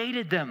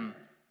created them.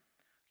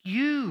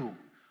 You,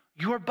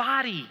 your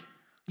body,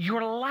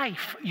 your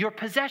life, your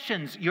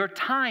possessions, your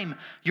time,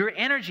 your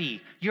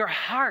energy, your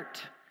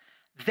heart,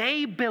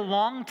 they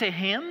belong to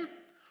him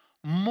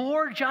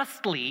more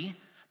justly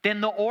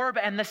than the orb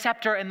and the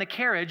scepter and the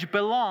carriage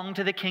belong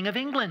to the King of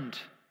England.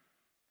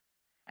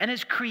 And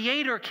as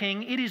creator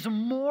king, it is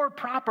more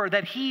proper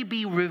that he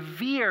be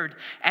revered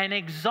and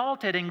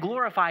exalted and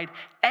glorified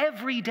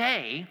every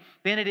day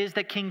than it is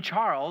that King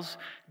Charles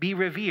be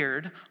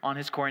revered on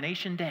his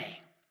coronation day.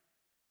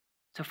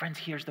 So friends,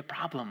 here's the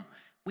problem.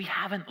 We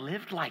haven't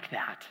lived like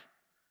that.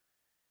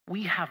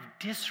 We have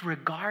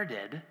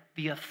disregarded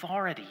the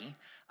authority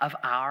of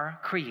our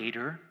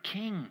creator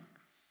king.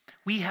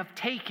 We have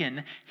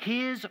taken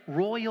his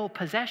royal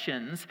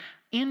possessions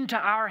into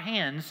our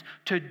hands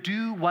to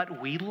do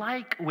what we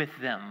like with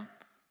them.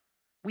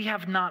 We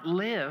have not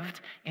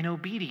lived in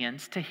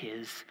obedience to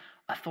his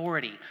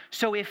authority.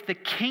 So if the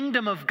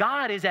kingdom of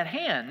God is at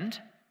hand,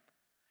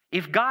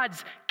 if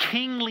God's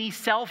kingly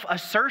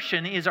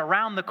self-assertion is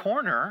around the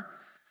corner,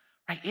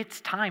 right, it's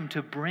time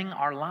to bring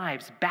our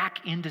lives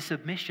back into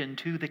submission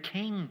to the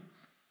king.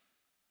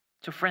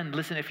 So friend,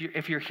 listen,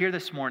 if you're here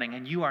this morning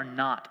and you are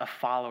not a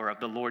follower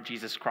of the Lord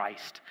Jesus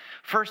Christ,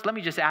 first, let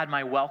me just add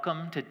my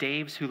welcome to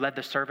Dave's who led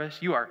the service.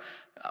 You are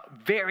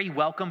very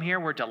welcome here.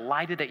 We're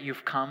delighted that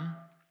you've come.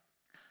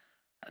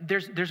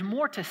 There's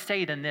more to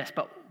say than this,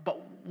 but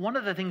one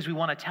of the things we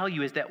want to tell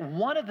you is that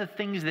one of the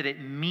things that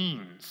it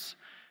means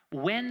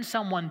when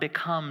someone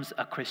becomes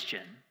a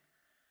Christian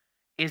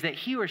is that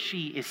he or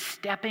she is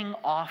stepping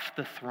off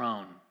the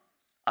throne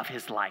of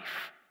his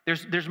life.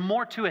 There's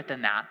more to it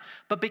than that,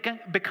 but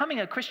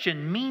becoming a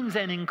Christian means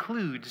and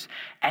includes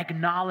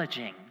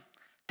acknowledging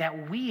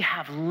that we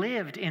have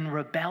lived in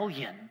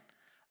rebellion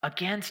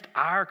against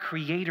our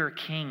Creator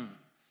King.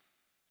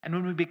 And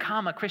when we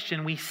become a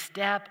Christian, we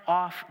step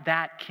off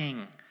that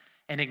King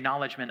in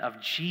acknowledgement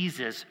of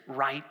Jesus'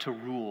 right to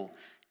rule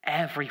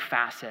every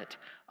facet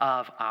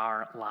of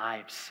our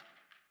lives.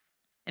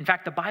 In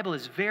fact, the Bible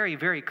is very,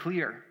 very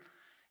clear.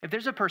 If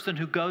there's a person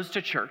who goes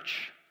to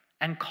church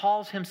and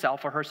calls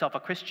himself or herself a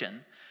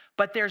Christian,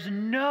 but there's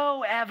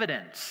no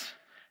evidence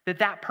that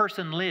that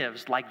person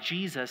lives like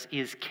Jesus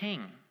is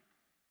king.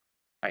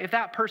 If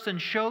that person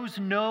shows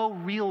no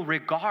real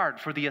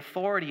regard for the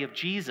authority of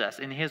Jesus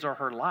in his or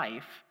her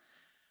life,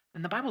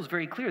 then the Bible is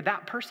very clear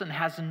that person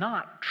has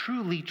not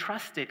truly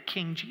trusted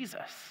King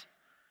Jesus.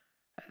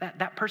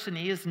 That person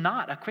is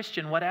not a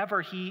Christian,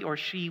 whatever he or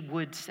she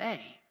would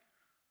say.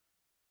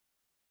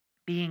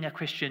 Being a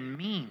Christian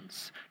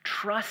means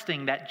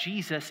trusting that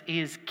Jesus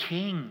is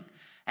king.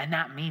 And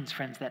that means,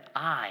 friends, that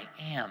I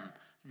am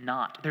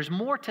not. There's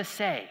more to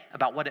say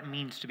about what it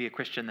means to be a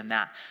Christian than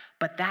that,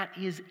 but that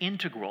is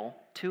integral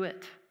to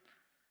it.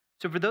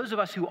 So for those of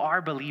us who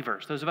are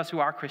believers, those of us who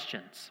are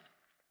Christians,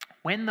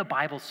 when the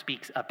Bible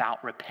speaks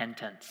about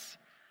repentance,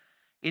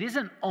 it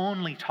isn't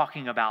only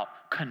talking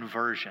about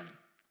conversion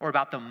or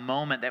about the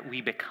moment that we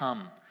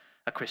become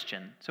a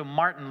Christian. So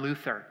Martin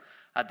Luther,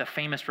 the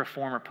famous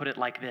reformer, put it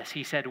like this.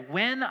 He said,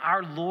 when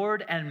our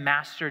Lord and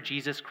Master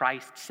Jesus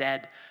Christ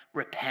said,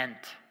 repent,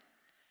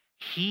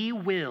 he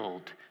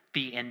willed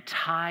the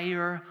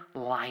entire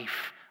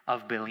life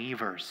of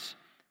believers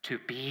to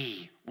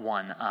be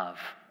one of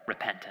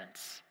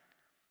repentance.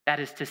 That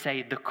is to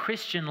say, the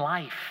Christian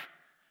life,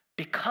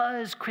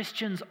 because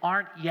Christians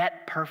aren't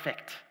yet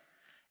perfect,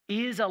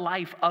 is a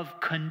life of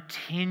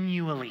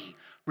continually,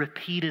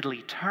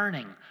 repeatedly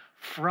turning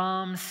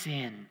from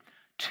sin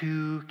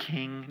to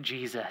King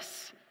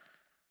Jesus.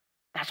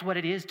 That's what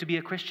it is to be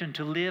a Christian,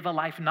 to live a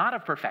life not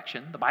of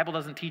perfection. The Bible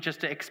doesn't teach us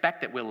to expect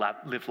that we'll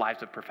live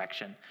lives of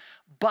perfection,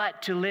 but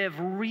to live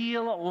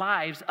real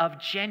lives of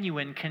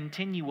genuine,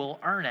 continual,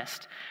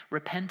 earnest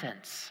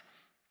repentance.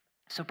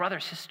 So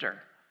brother,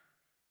 sister,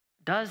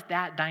 does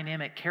that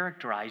dynamic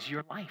characterize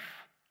your life?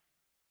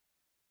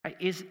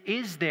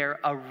 Is there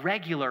a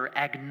regular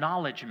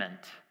acknowledgement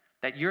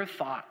that your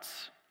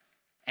thoughts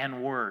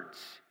and words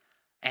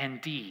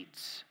and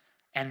deeds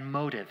and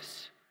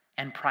motives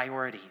and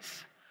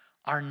priorities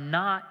are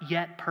not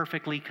yet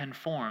perfectly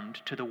conformed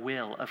to the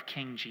will of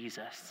King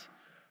Jesus?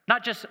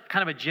 Not just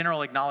kind of a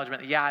general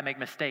acknowledgement that, yeah, I make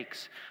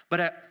mistakes, but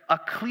a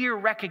clear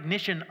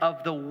recognition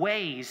of the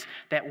ways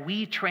that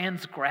we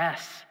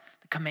transgress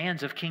the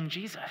commands of King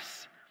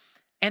Jesus.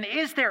 And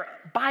is there,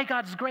 by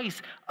God's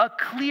grace, a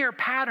clear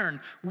pattern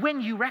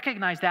when you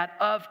recognize that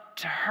of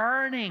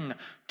turning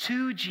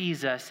to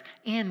Jesus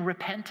in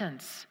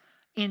repentance,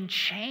 in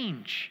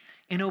change,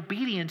 in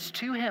obedience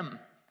to him?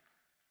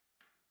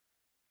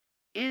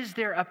 Is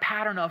there a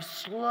pattern of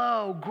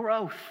slow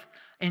growth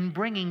in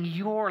bringing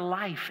your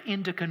life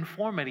into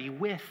conformity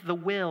with the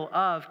will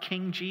of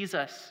King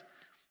Jesus?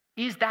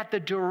 Is that the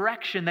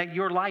direction that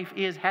your life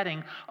is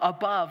heading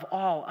above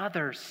all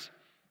others?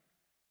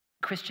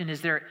 Christian,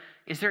 is there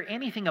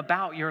anything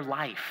about your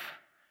life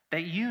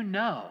that you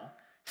know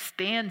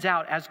stands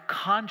out as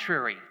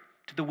contrary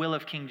to the will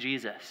of King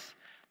Jesus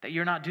that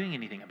you're not doing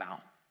anything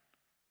about?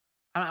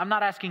 I'm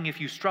not asking if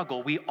you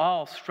struggle. We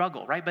all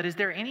struggle, right? But is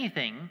there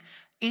anything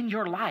in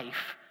your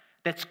life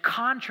that's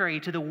contrary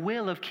to the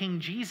will of King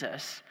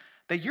Jesus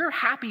that you're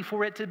happy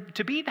for it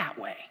to be that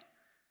way?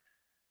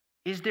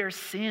 Is there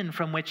sin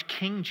from which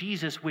King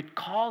Jesus would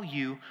call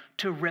you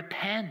to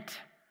repent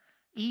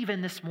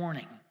even this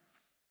morning?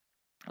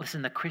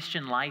 Listen, the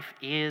Christian life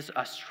is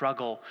a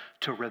struggle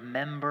to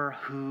remember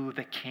who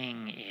the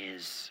King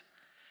is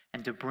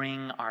and to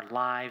bring our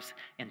lives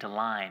into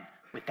line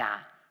with that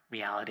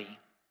reality.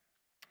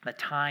 The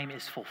time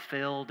is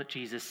fulfilled,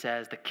 Jesus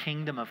says. The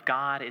kingdom of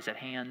God is at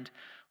hand.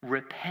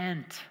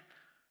 Repent.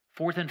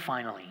 Fourth and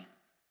finally,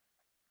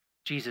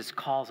 Jesus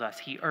calls us,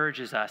 he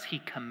urges us, he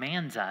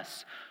commands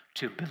us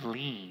to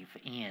believe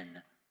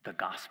in the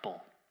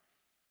gospel.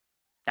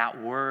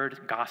 That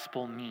word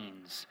gospel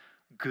means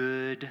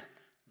good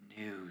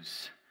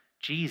news.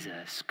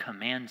 Jesus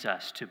commands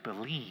us to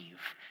believe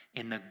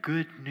in the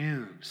good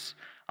news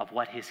of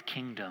what his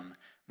kingdom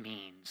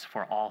means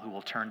for all who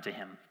will turn to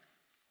him.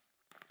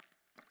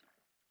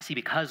 See,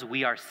 because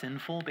we are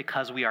sinful,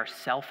 because we are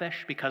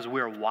selfish, because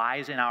we're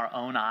wise in our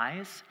own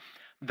eyes,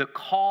 the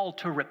call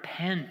to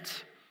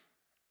repent,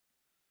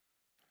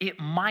 it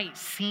might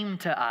seem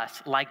to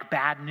us like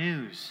bad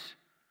news.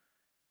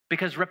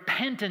 Because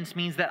repentance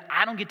means that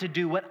I don't get to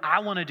do what I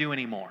want to do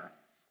anymore,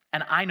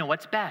 and I know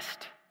what's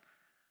best.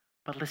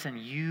 But listen,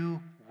 you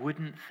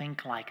wouldn't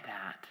think like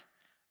that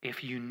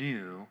if you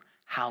knew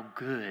how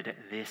good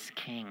this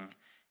King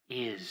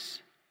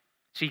is.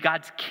 See,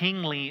 God's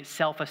kingly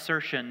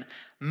self-assertion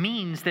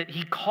means that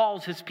he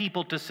calls his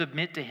people to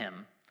submit to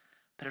him,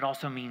 but it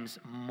also means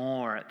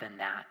more than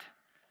that.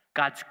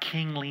 God's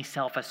kingly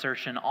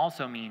self-assertion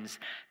also means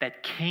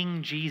that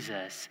King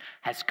Jesus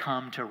has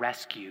come to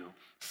rescue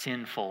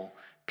sinful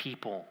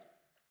people.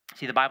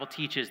 See, the Bible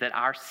teaches that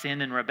our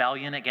sin and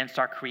rebellion against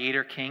our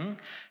Creator King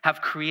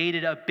have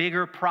created a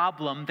bigger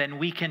problem than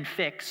we can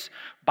fix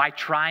by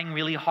trying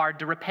really hard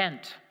to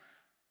repent.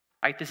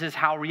 Right? This is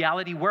how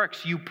reality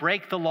works. You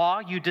break the law,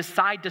 you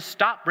decide to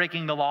stop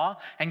breaking the law,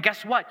 and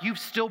guess what? You've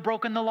still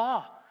broken the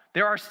law.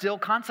 There are still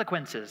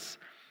consequences.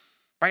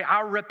 Right?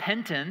 Our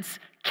repentance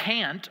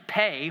can't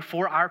pay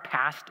for our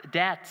past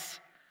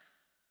debts.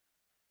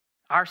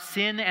 Our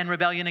sin and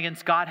rebellion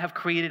against God have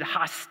created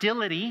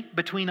hostility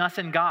between us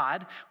and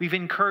God. We've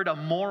incurred a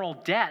moral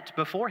debt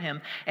before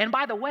him. And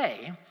by the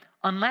way,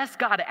 unless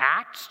God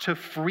acts to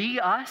free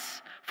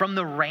us from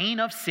the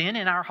reign of sin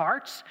in our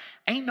hearts,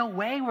 ain't no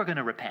way we're going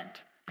to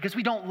repent because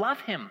we don't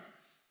love him.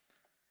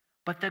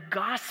 But the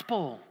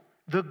gospel,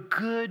 the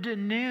good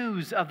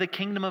news of the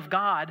kingdom of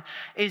God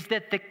is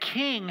that the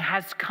King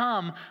has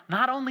come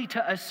not only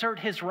to assert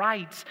his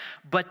rights,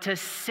 but to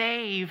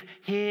save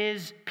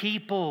his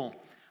people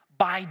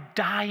by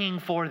dying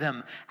for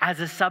them as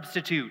a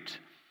substitute.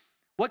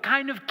 What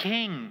kind of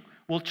king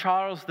will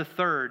Charles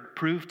III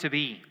prove to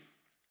be?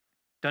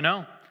 Don't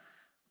know.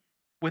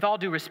 With all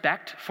due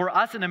respect, for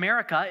us in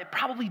America, it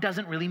probably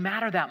doesn't really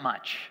matter that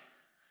much.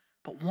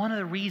 But one of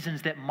the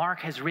reasons that Mark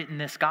has written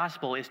this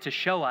gospel is to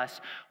show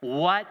us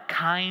what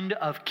kind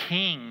of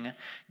king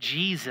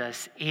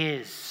Jesus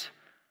is.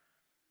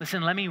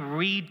 Listen, let me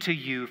read to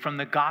you from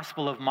the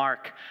Gospel of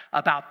Mark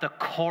about the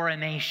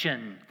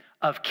coronation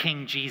of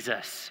King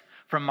Jesus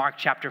from Mark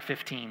chapter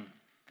 15.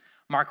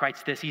 Mark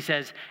writes this, he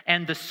says,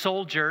 "And the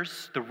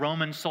soldiers, the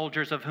Roman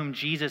soldiers of whom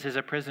Jesus is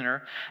a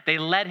prisoner, they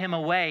led him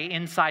away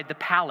inside the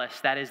palace,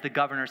 that is the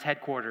governor's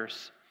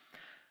headquarters.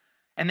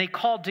 And they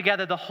called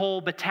together the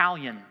whole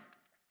battalion,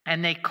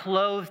 and they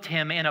clothed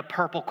him in a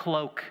purple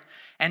cloak,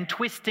 and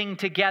twisting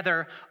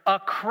together a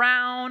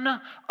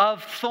crown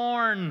of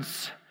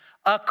thorns,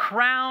 a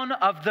crown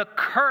of the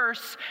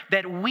curse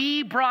that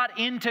we brought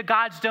into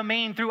God's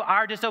domain through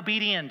our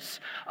disobedience,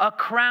 a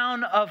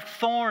crown of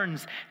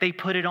thorns, they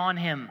put it on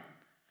him.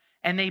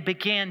 And they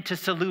began to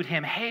salute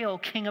him, 'Hail,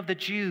 King of the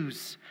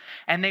Jews!'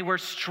 And they were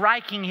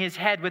striking his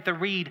head with a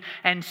reed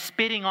and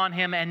spitting on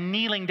him and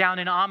kneeling down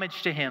in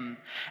homage to him.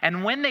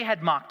 And when they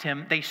had mocked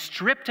him, they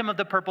stripped him of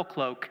the purple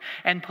cloak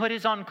and put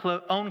his own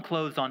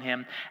clothes on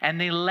him, and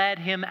they led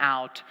him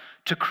out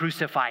to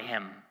crucify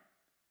him."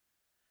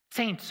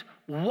 Saints,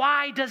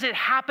 why does it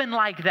happen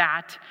like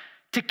that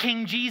to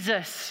King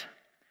Jesus?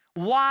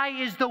 Why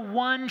is the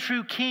one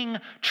true king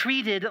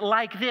treated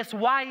like this?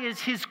 Why is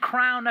his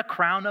crown a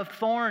crown of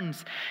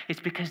thorns? It's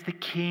because the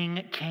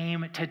king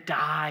came to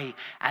die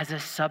as a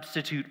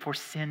substitute for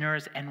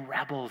sinners and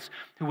rebels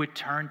who would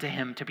turn to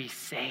him to be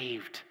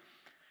saved.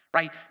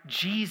 Right?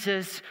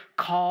 Jesus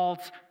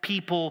calls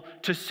people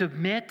to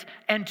submit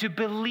and to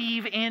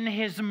believe in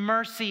his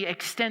mercy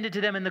extended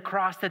to them in the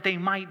cross that they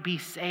might be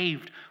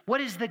saved.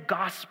 What is the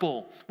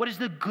gospel? What is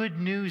the good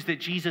news that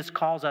Jesus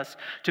calls us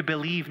to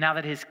believe now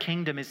that his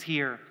kingdom is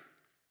here?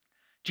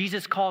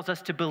 Jesus calls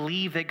us to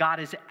believe that God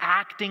is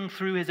acting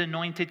through his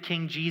anointed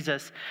King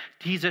Jesus.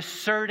 He's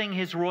asserting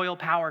his royal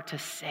power to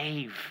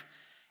save.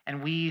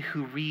 And we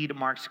who read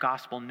Mark's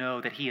gospel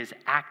know that he has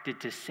acted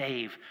to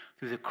save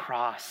through the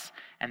cross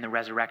and the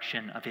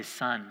resurrection of his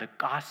Son. The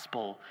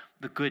gospel,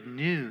 the good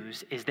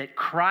news, is that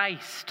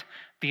Christ,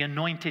 the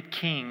anointed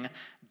King,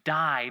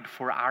 died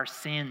for our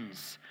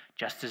sins,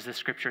 just as the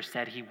scripture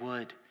said he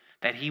would.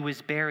 That he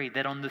was buried,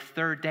 that on the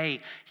third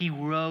day he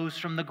rose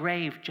from the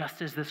grave,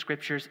 just as the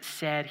scriptures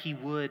said he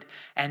would.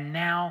 And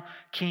now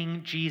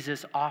King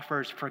Jesus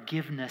offers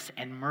forgiveness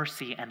and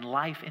mercy and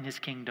life in his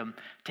kingdom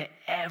to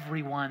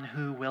everyone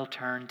who will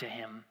turn to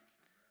him.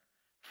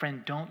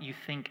 Friend, don't you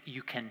think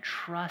you can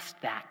trust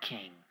that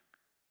King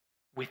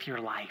with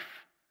your life?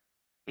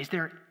 Is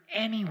there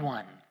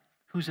anyone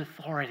whose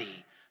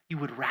authority you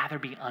would rather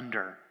be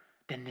under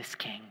than this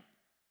King?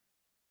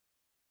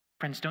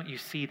 Friends, don't you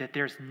see that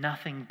there's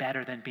nothing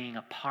better than being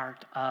a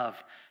part of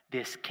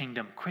this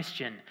kingdom?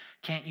 Christian,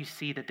 can't you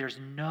see that there's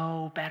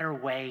no better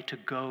way to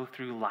go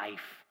through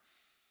life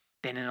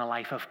than in a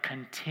life of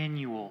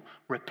continual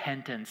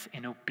repentance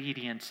and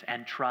obedience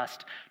and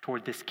trust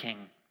toward this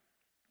King,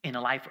 in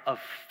a life of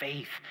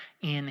faith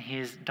in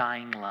his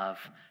dying love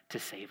to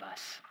save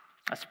us?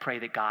 Let's pray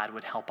that God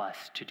would help us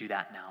to do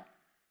that now.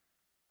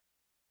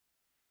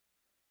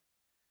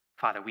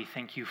 Father, we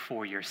thank you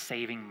for your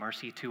saving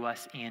mercy to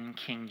us in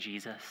King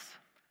Jesus.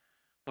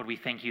 Lord, we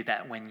thank you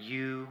that when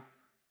you,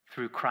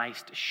 through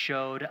Christ,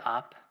 showed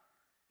up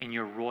in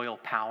your royal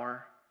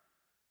power,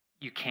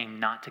 you came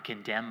not to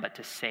condemn, but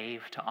to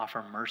save, to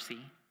offer mercy.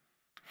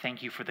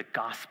 Thank you for the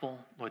gospel,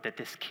 Lord, that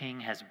this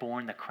King has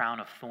borne the crown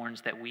of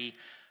thorns that we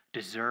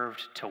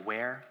deserved to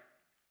wear.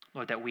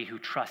 Lord, that we who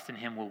trust in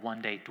him will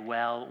one day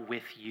dwell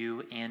with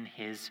you in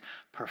his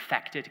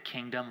perfected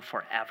kingdom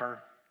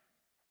forever.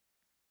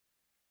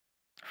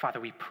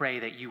 Father, we pray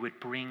that you would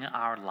bring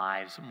our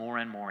lives more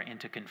and more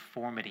into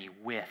conformity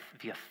with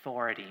the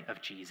authority of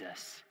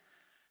Jesus,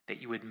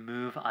 that you would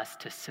move us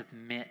to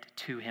submit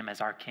to him as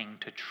our King,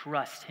 to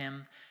trust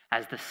him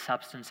as the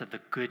substance of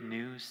the good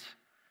news,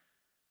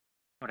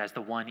 Lord, as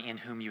the one in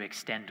whom you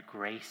extend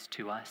grace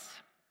to us.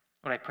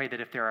 Lord, I pray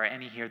that if there are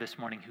any here this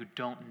morning who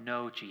don't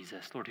know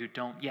Jesus, Lord, who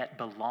don't yet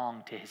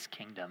belong to his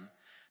kingdom,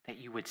 that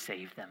you would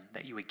save them,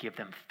 that you would give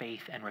them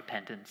faith and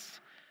repentance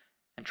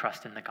and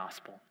trust in the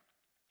gospel.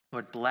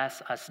 Lord,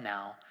 bless us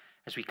now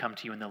as we come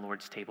to you in the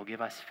Lord's table.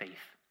 Give us faith.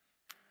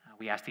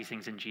 We ask these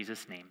things in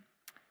Jesus' name.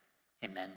 Amen.